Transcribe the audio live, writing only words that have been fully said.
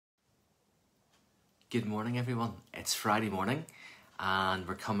Good morning, everyone. It's Friday morning, and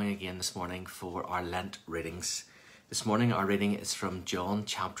we're coming again this morning for our Lent readings. This morning, our reading is from John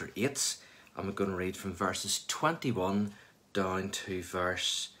chapter 8, and we're going to read from verses 21 down to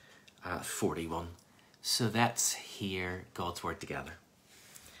verse 41. So let's hear God's word together.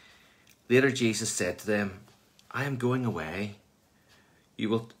 Later, Jesus said to them, I am going away. We're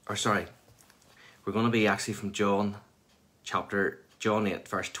going to be actually from John 8,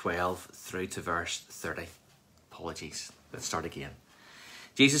 verse 12 through to verse 30. Apologies. Let's start again.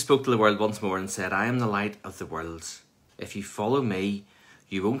 Jesus spoke to the world once more and said, I am the light of the world. If you follow me,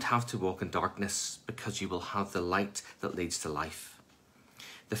 you won't have to walk in darkness because you will have the light that leads to life.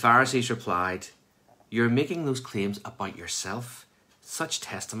 The Pharisees replied, You're making those claims about yourself. Such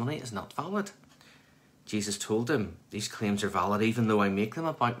testimony is not valid. Jesus told them, These claims are valid even though I make them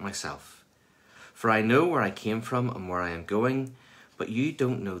about myself. For I know where I came from and where I am going, but you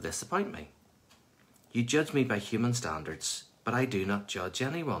don't know this about me. You judge me by human standards, but I do not judge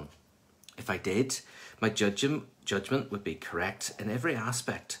anyone. If I did, my judgment would be correct in every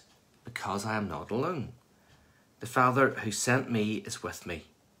aspect, because I am not alone. The Father who sent me is with me.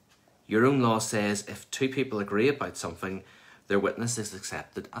 Your own law says if two people agree about something, their witness is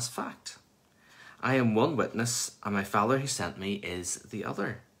accepted as fact. I am one witness, and my Father who sent me is the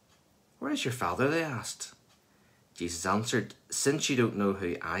other. Where is your Father? They asked. Jesus answered, Since you don't know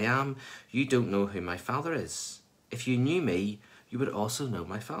who I am, you don't know who my Father is. If you knew me, you would also know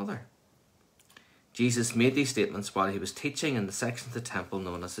my Father. Jesus made these statements while he was teaching in the section of the temple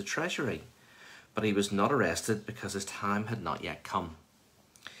known as the treasury, but he was not arrested because his time had not yet come.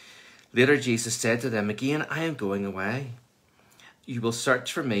 Later Jesus said to them again, I am going away. You will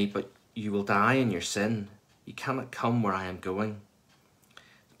search for me, but you will die in your sin. You cannot come where I am going.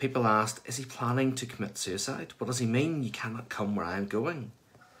 People asked, Is he planning to commit suicide? What does he mean, you cannot come where I am going?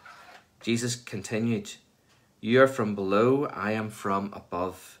 Jesus continued, You are from below, I am from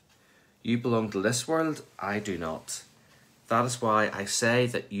above. You belong to this world, I do not. That is why I say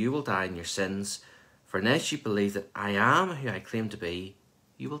that you will die in your sins, for unless you believe that I am who I claim to be,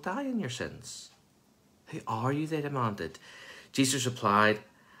 you will die in your sins. Who are you? They demanded. Jesus replied,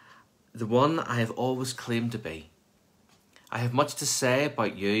 The one I have always claimed to be. I have much to say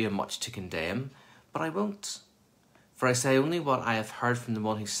about you and much to condemn, but I won't. For I say only what I have heard from the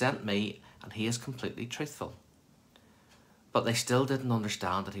one who sent me, and he is completely truthful. But they still didn't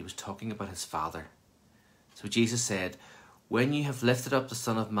understand that he was talking about his Father. So Jesus said, When you have lifted up the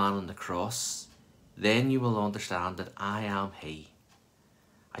Son of Man on the cross, then you will understand that I am he.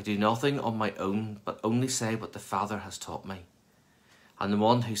 I do nothing on my own, but only say what the Father has taught me. And the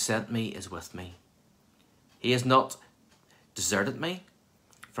one who sent me is with me. He has not deserted me,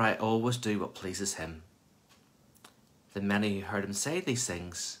 for I always do what pleases him. The many who heard him say these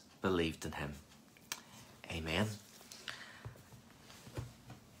things believed in him. Amen.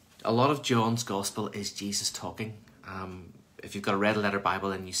 A lot of John's Gospel is Jesus talking. If you've got a red letter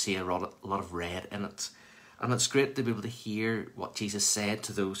Bible, then you see a lot of red in it. And it's great to be able to hear what Jesus said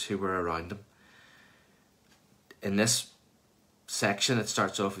to those who were around him. In this section, it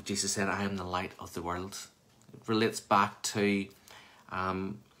starts off with Jesus saying, I am the light of the world. It relates back to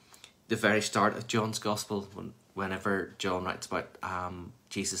the very start of John's Gospel, whenever John writes about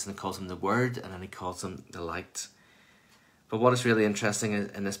Jesus and he calls him the Word, and then he calls him the light. But what is really interesting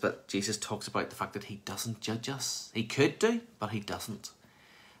in this bit, Jesus talks about the fact that he doesn't judge us. He could do, but he doesn't.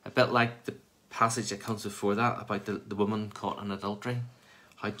 A bit like the passage that comes before that about the woman caught in adultery,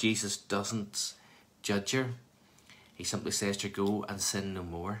 how Jesus doesn't judge her. He simply says to her, go and sin no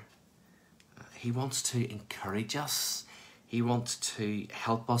more. He wants to encourage us. He wants to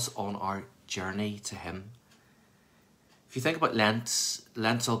help us on our journey to him. If you think about Lent's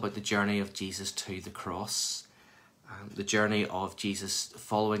all about the journey of Jesus to the cross, the journey of Jesus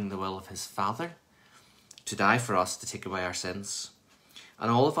following the will of his Father to die for us, to take away our sins. And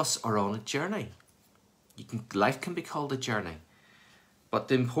all of us are on a journey. Life can be called a journey. But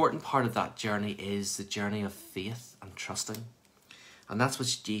the important part of that journey is the journey of faith and trusting. And that's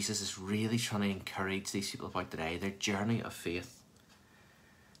what Jesus is really trying to encourage these people about today, their journey of faith.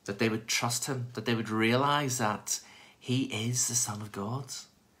 That they would trust him, that they would realise that he is the Son of God,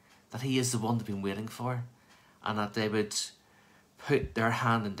 that he is the one they've been waiting for, and that they would put their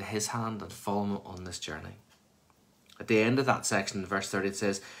hand into his hand and follow him on this journey. At the end of that section, in verse 30, it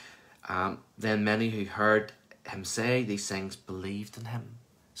says, Then many who heard him say these things believed in him.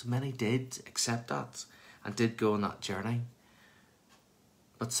 So many did accept that and did go on that journey.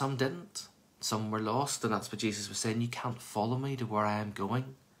 But some didn't. Some were lost, and that's what Jesus was saying. You can't follow me to where I am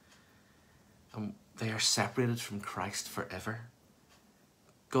going. And they are separated from Christ forever.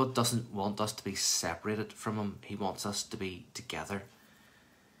 God doesn't want us to be separated from him. He wants us to be together.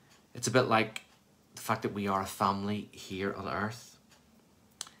 It's a bit like the fact that we are a family here on earth.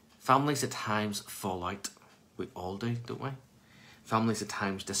 Families at times fall out. We all do, don't we? Families at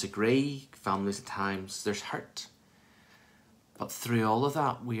times disagree. Families at times there's hurt. But through all of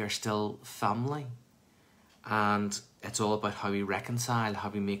that, we are still family. And it's all about how we reconcile, how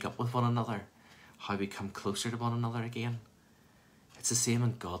we make up with one another, how we come closer to one another again. It's the same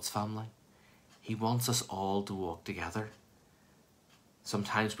in God's family. He wants us all to walk together.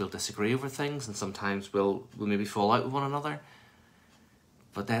 Sometimes we'll disagree over things, and sometimes we'll maybe fall out with one another.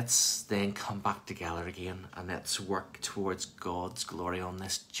 But let's then come back together again, and let's work towards God's glory on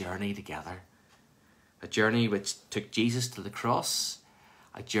this journey together. A journey which took Jesus to the cross,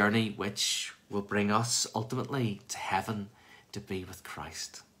 a journey which will bring us ultimately to heaven to be with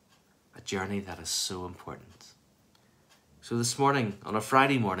Christ. A journey that is so important. So this morning, on a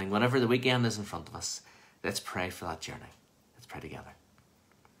Friday morning, whenever the weekend is in front of us, let's pray for that journey. Let's pray together.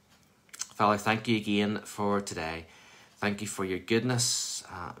 Father, thank you again for today. Thank you for your goodness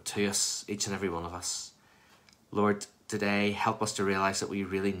to us, each and every one of us. Lord, today help us to realise that we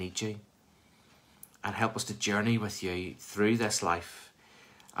really need you, and help us to journey with you through this life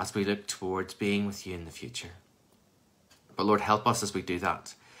as we look towards being with you in the future. But Lord, help us as we do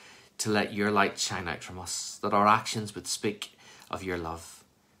that to let your light shine out from us, that our actions would speak of your love,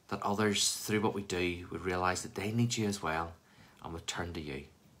 that others through what we do would realise that they need you as well and would turn to you.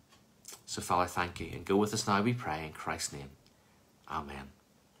 So Father, thank you, and go with us now, we pray, in Christ's name. Amen.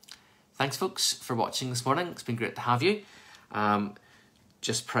 Thanks folks for watching this morning. It's been great to have you.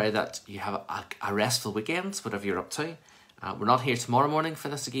 Just pray that you have a restful weekend, whatever you're up to. We're not here tomorrow morning for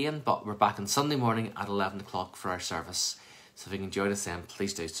this again, but we're back on Sunday morning at 11 o'clock for our service. So if you can join us then,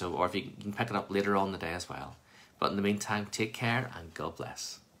 please do so, or if you can pick it up later on in the day as well. But in the meantime, take care and God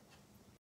bless.